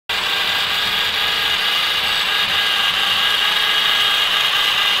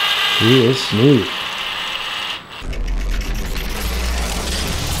He is smooth.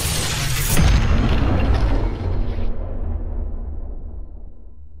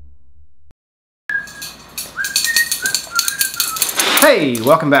 Hey,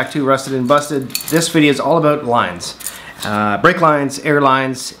 welcome back to Rusted and Busted. This video is all about lines. Brake lines, air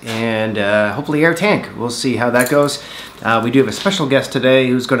lines, and hopefully air tank. We'll see how that goes. We do have a special guest today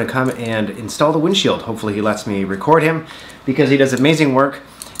who's going to come and install the windshield. Hopefully he lets me record him because he does amazing work,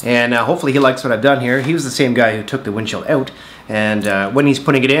 and hopefully he likes what I've done here. He was the same guy who took the windshield out, and when he's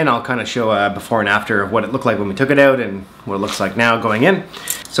putting it in, I'll kind of show a before and after of what it looked like when we took it out and what it looks like now going in.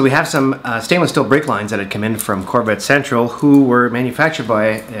 So we have some stainless steel brake lines that had come in from Corvette Central, who were manufactured by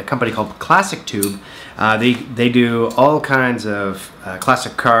a company called Classic Tube. They do all kinds of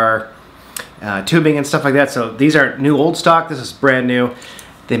classic car tubing and stuff like that. So these are new old stock. This is brand new.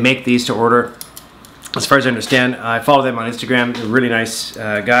 They make these to order. As far as I understand, I follow them on Instagram. They're really nice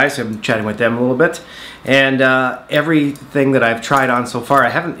guys. I'm chatting with them a little bit. And everything that I've tried on so far, I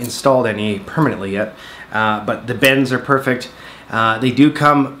haven't installed any permanently yet, but the bends are perfect. They do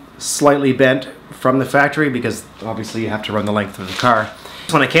come slightly bent from the factory because obviously you have to run the length of the car.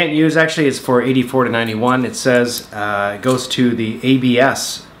 This one I can't use actually is for 84 to 91. It says it goes to the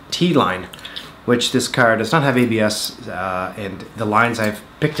ABS T-line, which this car does not have ABS, and the lines I've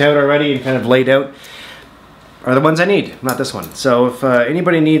picked out already and kind of laid out are the ones I need, not this one. So if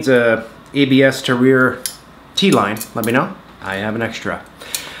anybody needs a ABS to rear T-line, let me know. I have an extra.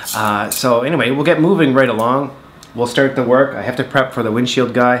 So anyway, we'll get moving right along. We'll start the work. I have to prep for the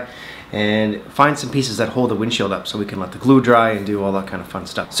windshield guy and find some pieces that hold the windshield up so we can let the glue dry and do all that kind of fun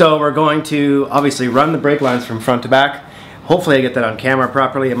stuff. So we're going to obviously run the brake lines from front to back. Hopefully I get that on camera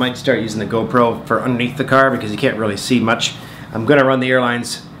properly. I might start using the GoPro for underneath the car because you can't really see much. I'm going to run the air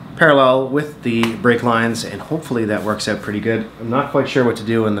lines parallel with the brake lines, and hopefully that works out pretty good. I'm not quite sure what to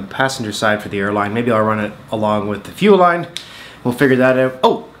do on the passenger side for the air line. Maybe I'll run it along with the fuel line. We'll figure that out.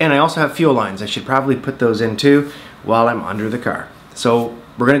 Oh, and I also have fuel lines. I should probably put those in too while I'm under the car. So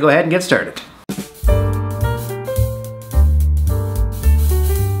we're going to go ahead and get started.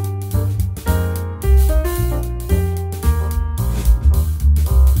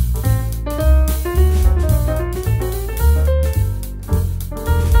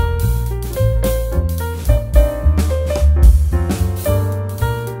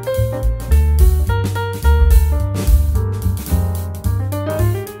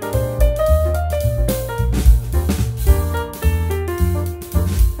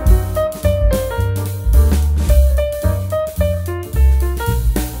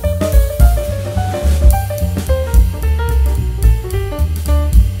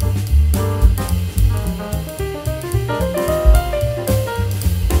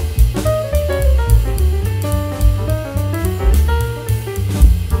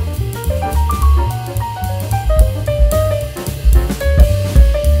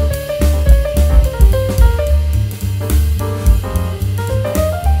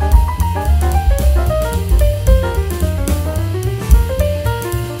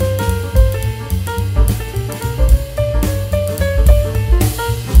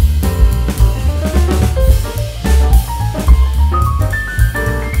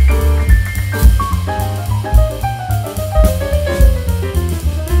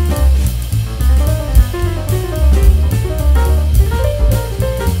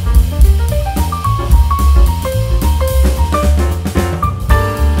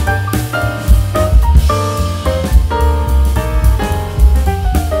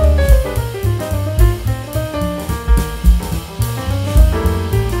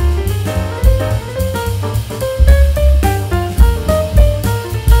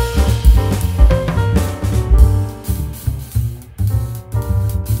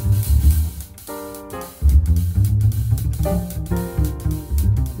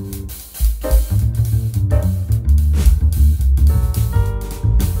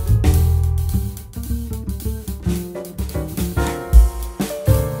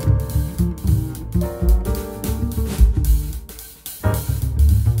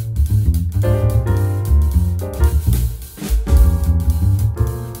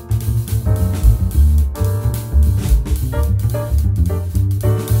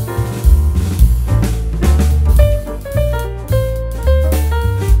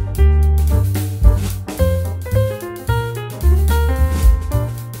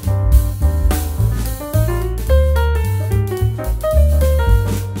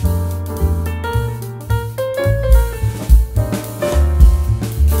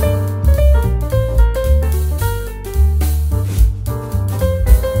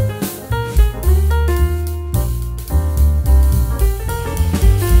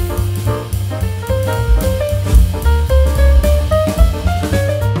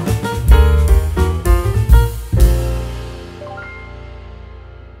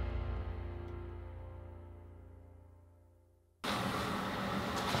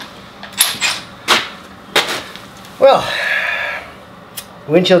 Well,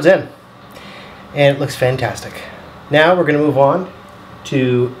 windshield's in, and it looks fantastic. Now we're going to move on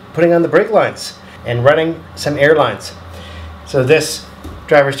to putting on the brake lines and running some air lines. So this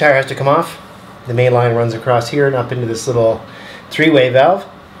driver's tire has to come off. The main line runs across here and up into this little three-way valve,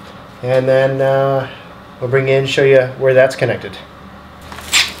 and then we'll bring you in and show you where that's connected.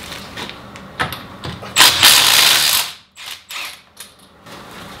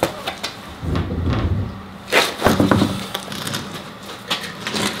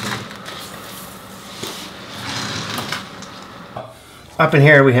 Up in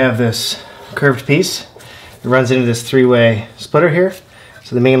here we have this curved piece. It runs into this three-way splitter here.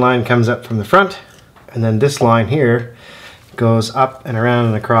 So the main line comes up from the front, and then this line here goes up and around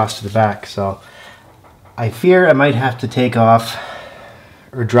and across to the back. So I fear I might have to take off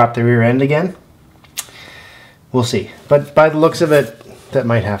or drop the rear end again. We'll see. But by the looks of it, that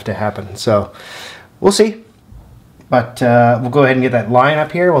might have to happen. So we'll see. But we'll go ahead and get that line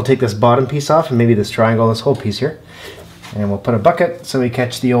up here. We'll take this bottom piece off and maybe this triangle, this whole piece here. And we'll put a bucket so we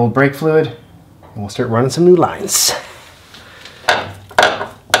catch the old brake fluid, and we'll start running some new lines.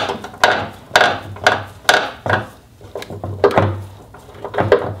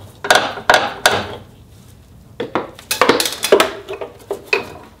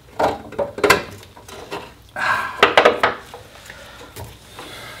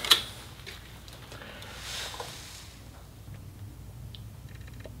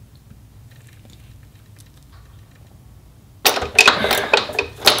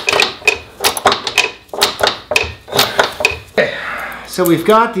 So we've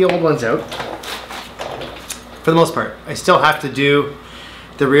got the old ones out, for the most part. I still have to do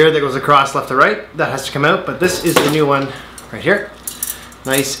the rear that goes across left to right. That has to come out, but this is the new one right here.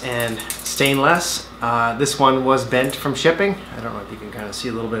 Nice and stainless. This one was bent from shipping. I don't know if you can kind of see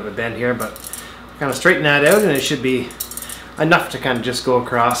a little bit of a bend here, but kind of straighten that out and it should be enough to kind of just go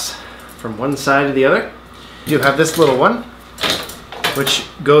across from one side to the other. You have this little one, which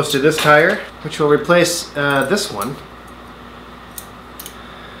goes to this tire, which will replace this one.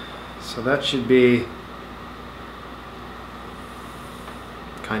 So that should be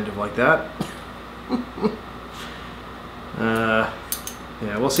kind of like that.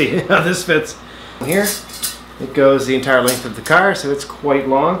 Yeah, we'll see how this fits. Here, it goes the entire length of the car, so it's quite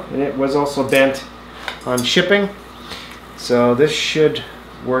long, and it was also bent on shipping. So this should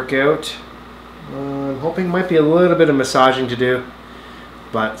work out. I'm hoping might be a little bit of massaging to do,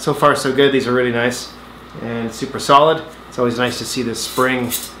 but so far so good. These are really nice and super solid. It's always nice to see the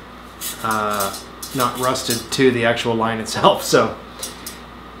spring not rusted to the actual line itself. So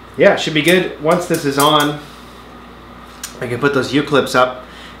yeah, it should be good. Once this is on, I can put those U-clips up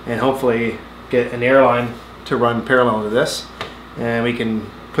and hopefully get an airline to run parallel to this, and we can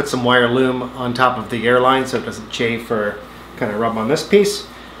put some wire loom on top of the airline so it doesn't chafe or kind of rub on this piece.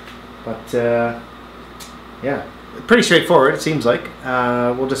 But yeah, pretty straightforward it seems like.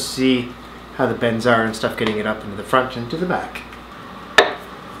 We'll just see how the bends are and stuff getting it up into the front and to the back.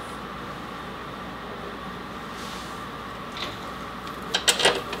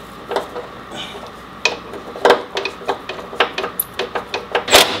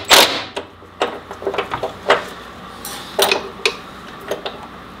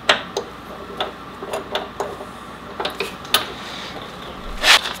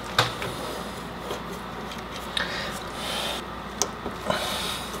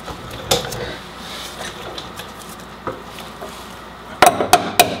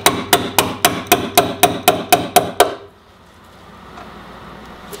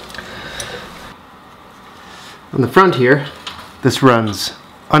 On the front here, this runs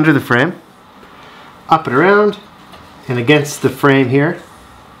under the frame, up and around, and against the frame here,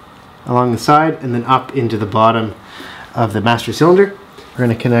 along the side, and then up into the bottom of the master cylinder. We're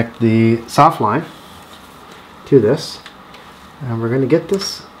going to connect the soft line to this, and we're going to get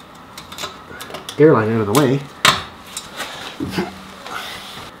this airline out of the way.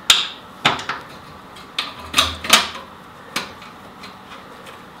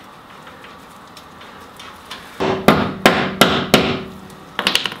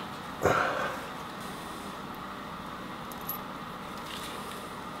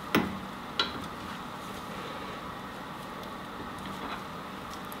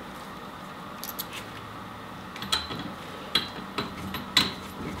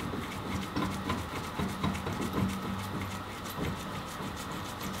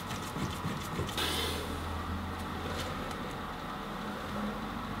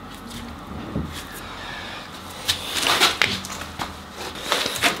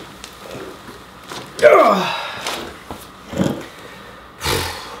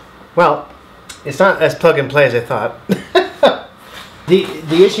 Well, it's not as plug and play as I thought. The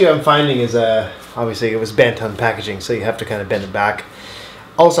issue I'm finding is obviously it was bent on packaging, so you have to kind of bend it back.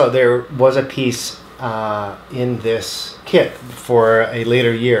 Also, there was a piece in this kit for a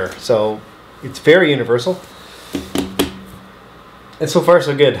later year, so it's very universal. And so far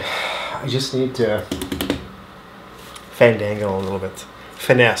so good. I just need to fandangle a little bit.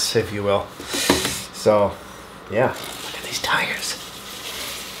 Finesse, if you will. So, yeah. Look at these tires.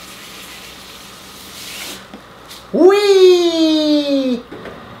 Whee!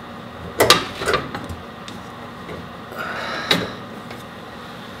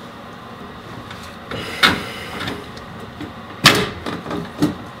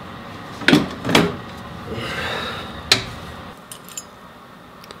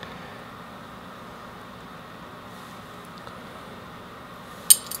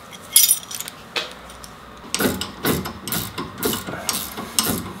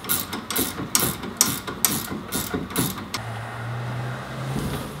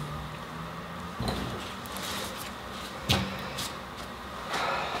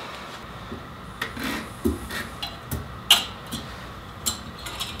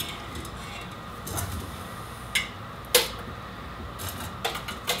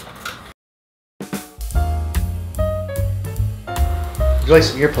 Would you like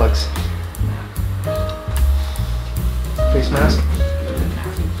some earplugs? Face mask?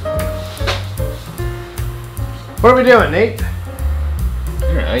 What are we doing, Nate? I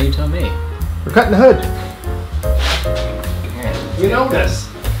don't know, you tell me. We're cutting the hood. Yeah. You know this.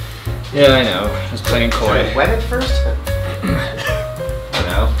 Yeah, I know. Just playing coy. Should I wet it first? I don't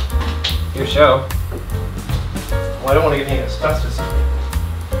know. Your show. Well, I don't want to get any asbestos.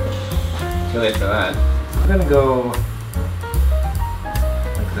 Too late for that. I'm gonna go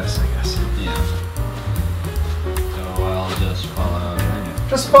like this, I guess. Yeah. So I'll just follow Brandon.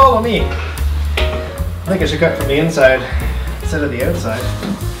 Just follow me. I think I should cut from the inside instead of the outside.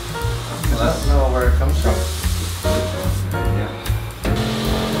 Because I don't know where it comes from. Yeah.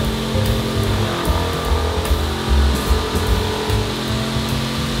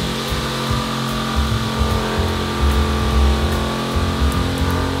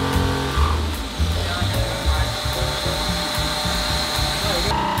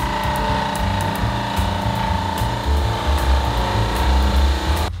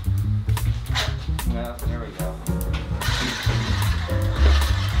 Well, there we go.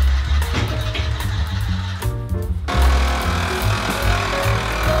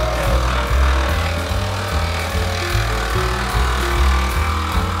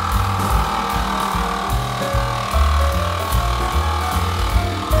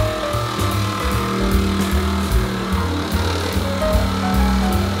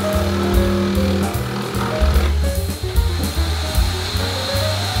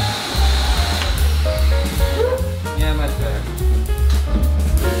 Yeah, much better.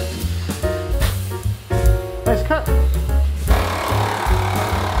 Nice cut.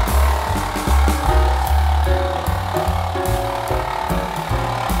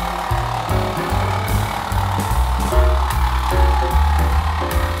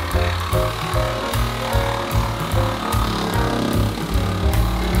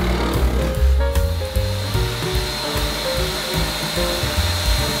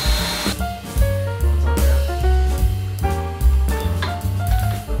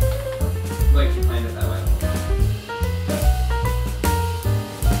 Like you planned it that way.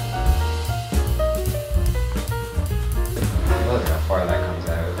 Look how far that comes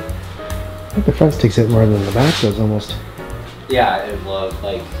out. I think the front sticks out more than the back does almost. Yeah, it will,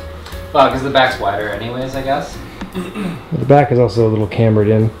 like, well, because the back's wider anyways, I guess. The back is also a little cambered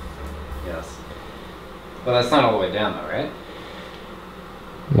in. Yes. But that's not all the way down though, right?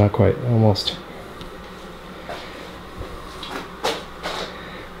 Not quite, almost.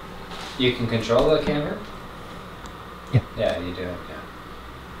 You can control the camber? Yeah. Yeah, you do, yeah.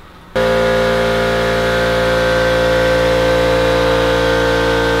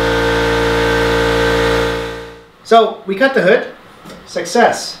 So we cut the hood.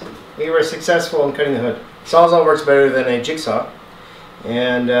 Success. We were successful in cutting the hood. Sawzall works better than a jigsaw.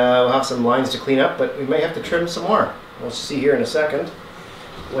 And we'll have some lines to clean up, but we may have to trim some more. We'll see here in a second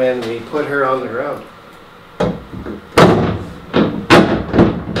when we put her on the ground.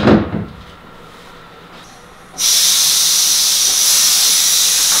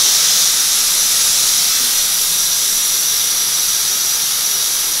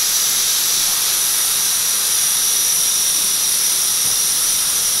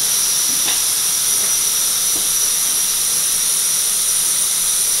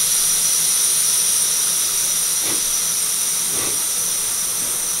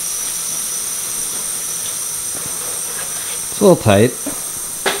 a little tight.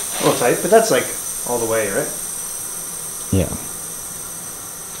 A little tight, but that's like all the way, right? Yeah.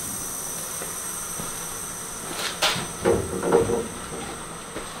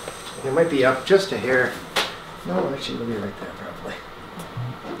 It might be up just a hair. No, actually, it'll be right there probably.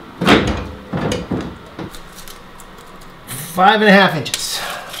 5.5 inches.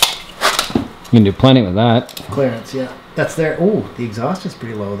 You can do plenty with that. Clearance, yeah. That's there. Oh, the exhaust is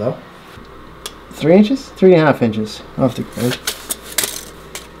pretty low though. 3 inches? 3.5 inches off the ground.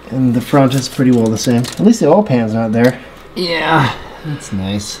 And the front is pretty well the same. At least the oil pan's not there. Yeah, that's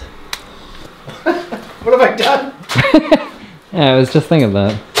nice. What have I done? Yeah, I was just thinking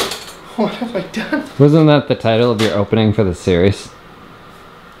that. What have I done? Wasn't that the title of your opening for the series?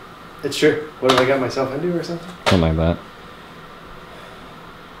 It's true. What have I got myself into or something? Something like that.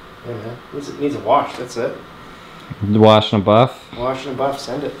 Yeah, man. It needs a wash, that's it. Wash and a buff. Wash and a buff,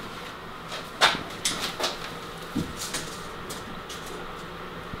 send it.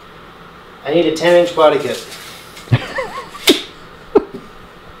 I need a 10-inch body kit.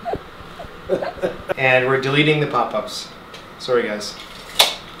 And we're deleting the pop-ups. Sorry, guys.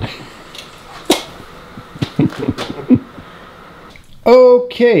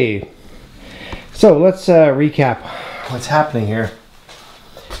 Okay. So let's recap what's happening here.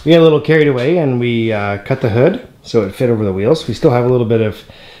 We got a little carried away and we cut the hood so it fit over the wheels. We still have a little bit of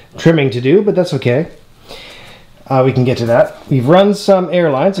trimming to do, but that's okay. We can get to that. We've run some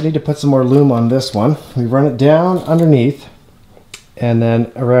air lines. I need to put some more loom on this one. We've run it down underneath and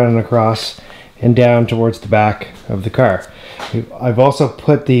then around and across and down towards the back of the car. I've also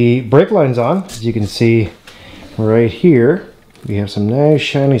put the brake lines on. As you can see right here, we have some nice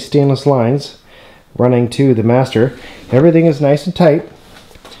shiny stainless lines running to the master. Everything is nice and tight.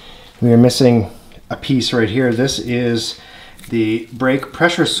 We are missing a piece right here. This is the brake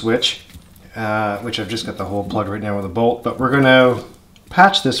pressure switch, which I've just got the hole plugged right now with a bolt, but we're going to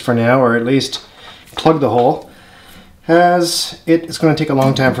patch this for now, or at least plug the hole, as it is going to take a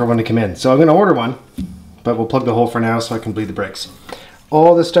long time for one to come in. So I'm going to order one, but we'll plug the hole for now so I can bleed the brakes.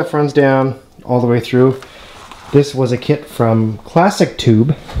 All this stuff runs down all the way through. This was a kit from Classic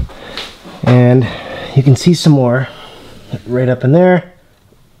Tube, and you can see some more right up in there.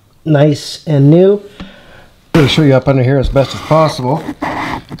 Nice and new. I'm going to show you up under here as best as possible.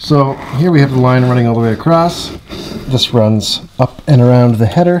 So here we have the line running all the way across. This runs up and around the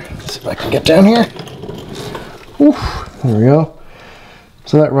header. Let's see if I can get down here. Oof, there we go.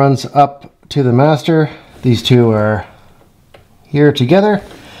 So that runs up to the master. These two are here together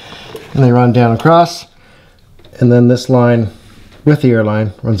and they run down across. And then this line with the air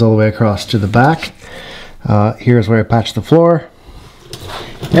line runs all the way across to the back. Here's where I patch the floor.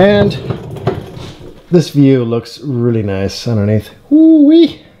 And this view looks really nice underneath.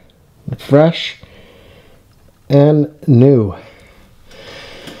 Woo-wee! Fresh and new.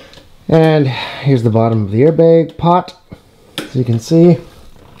 And here's the bottom of the airbag pot. As you can see,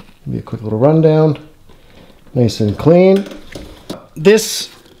 be a quick little rundown. Nice and clean.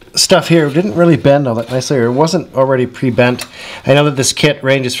 This stuff here didn't really bend all that nicely, or it wasn't already pre-bent. I know that this kit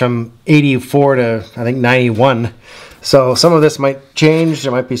ranges from 84 to I think 91. So some of this might change.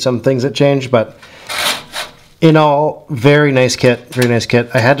 There might be some things that change, but in all, very nice kit, very nice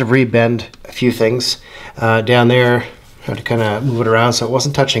kit. I had to re-bend a few things down there. I had to kind of move it around so it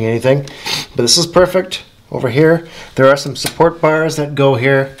wasn't touching anything. But this is perfect. Over here, there are some support bars that go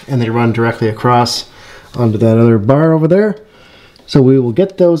here, and they run directly across onto that other bar over there. So we will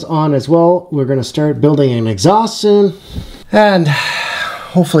get those on as well. We're going to start building an exhaust soon, and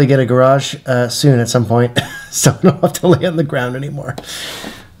hopefully get a garage soon at some point, so I don't have to lay on the ground anymore.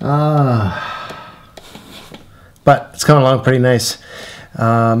 But it's coming along pretty nice.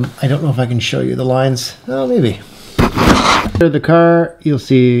 I don't know if I can show you the lines. Oh, maybe. Under the car, you'll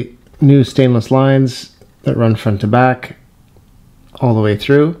see new stainless lines that run front to back all the way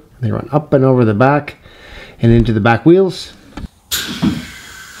through. They run up and over the back and into the back wheels.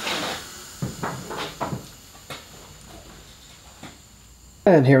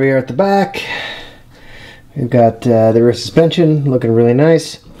 And here we are at the back. We've got the rear suspension looking really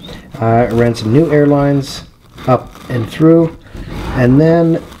nice. Ran some new air lines up and through, and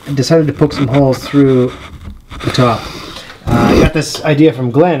then decided to poke some holes through the top. I got this idea from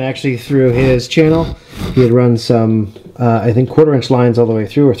Glenn actually through his channel. He had run some I think 1/4 inch lines all the way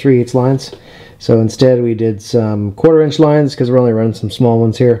through, or 3/8 lines. So instead we did some 1/4 inch lines because we're only running some small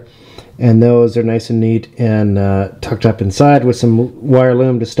ones here, and those are nice and neat and tucked up inside with some wire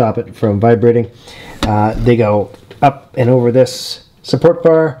loom to stop it from vibrating. They go up and over this support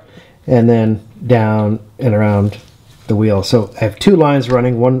bar and then down and around the wheel. So I have 2 lines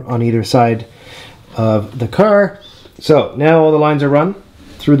running, one on either side of the car. So now all the lines are run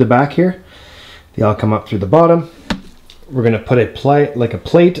through the back here. They all come up through the bottom. We're going to put a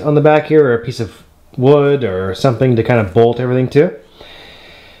plate on the back here, or a piece of wood or something to kind of bolt everything to.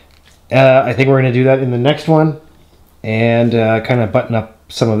 I think we're going to do that in the next one, and kind of button up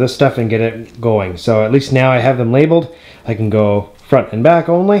some of this stuff and get it going. So at least now I have them labeled. I can go front and back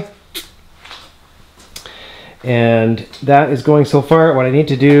only. And that is going so far. What I need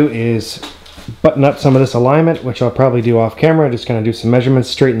to do is button up some of this alignment, which I'll probably do off camera. Just going to do some measurements,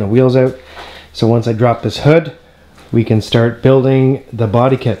 straighten the wheels out. So once I drop this hood, we can start building the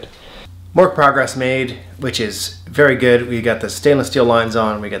body kit. More progress made, which is very good. We got the stainless steel lines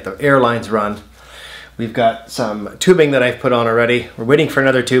on, we got the air lines run. We've got some tubing that I've put on already. We're waiting for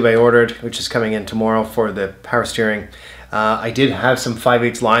another tube I ordered, which is coming in tomorrow for the power steering. I did have some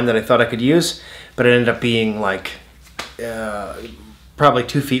 5/8 line that I thought I could use, but it ended up being like probably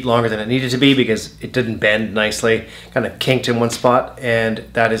 2 feet longer than it needed to be because it didn't bend nicely, kind of kinked in one spot, and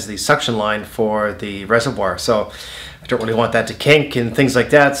that is the suction line for the reservoir. So I don't really want that to kink and things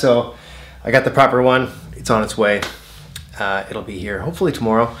like that, so I got the proper one. It's on its way. It'll be here hopefully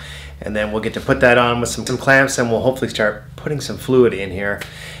tomorrow, and then we'll get to put that on with some clamps, and we'll hopefully start putting some fluid in here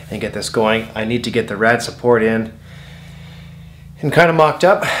and get this going. I need to get the rad support in and kind of mocked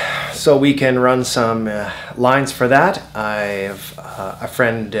up so we can run some lines for that. I have a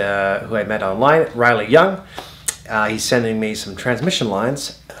friend who I met online, Riley Young. He's sending me some transmission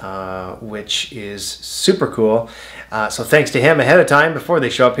lines, which is super cool. So thanks to him ahead of time before they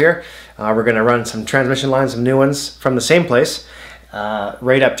show up here. We're going to run some transmission lines, some new ones from the same place,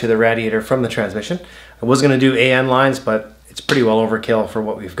 right up to the radiator from the transmission. I was going to do AN lines, but it's pretty well overkill for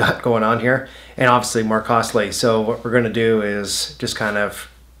what we've got going on here, and obviously more costly. So what we're going to do is just kind of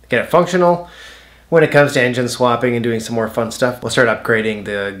get it functional. When it comes to engine swapping and doing some more fun stuff, we'll start upgrading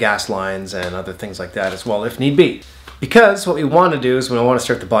the gas lines and other things like that as well if need be. Because what we want to do is we want to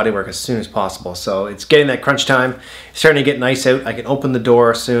start the bodywork as soon as possible. So it's getting that crunch time. It's starting to get nice out. I can open the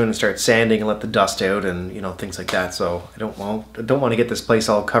door soon and start sanding and let the dust out and things like that. So I don't want to get this place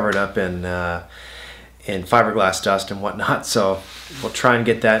all covered up in fiberglass dust and whatnot. So we'll try and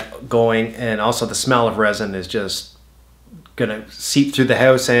get that going. And also the smell of resin is just gonna seep through the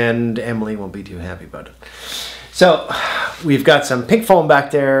house, and Emily won't be too happy about it. So we've got some pink foam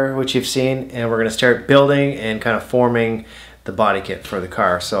back there, which you've seen, and we're going to start building and kind of forming the body kit for the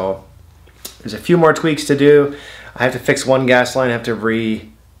car. So there's a few more tweaks to do. I have to fix one gas line, I have to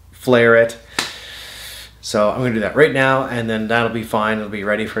re-flare it. So I'm going to do that right now, and then that'll be fine. It'll be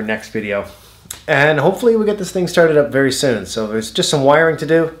ready for next video. And hopefully we get this thing started up very soon. So there's just some wiring to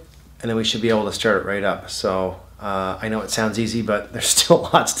do, and then we should be able to start it right up. So I know it sounds easy, but there's still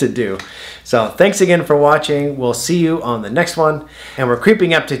lots to do. So thanks again for watching. We'll see you on the next one. And we're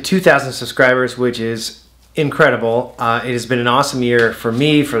creeping up to 2,000 subscribers, which is incredible. It has been an awesome year for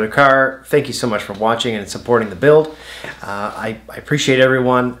me, for the car. Thank you so much for watching and supporting the build. I appreciate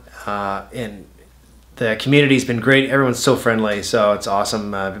everyone. And the community's been great. Everyone's so friendly, so it's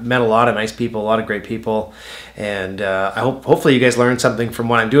awesome. I've met a lot of nice people, a lot of great people. And I hopefully you guys learned something from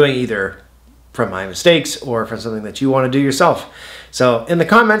what I'm doing, either from my mistakes or from something that you want to do yourself. So in the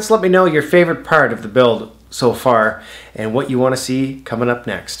comments, let me know your favorite part of the build so far and what you want to see coming up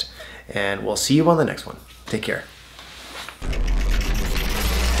next. And we'll see you on the next one. Take care.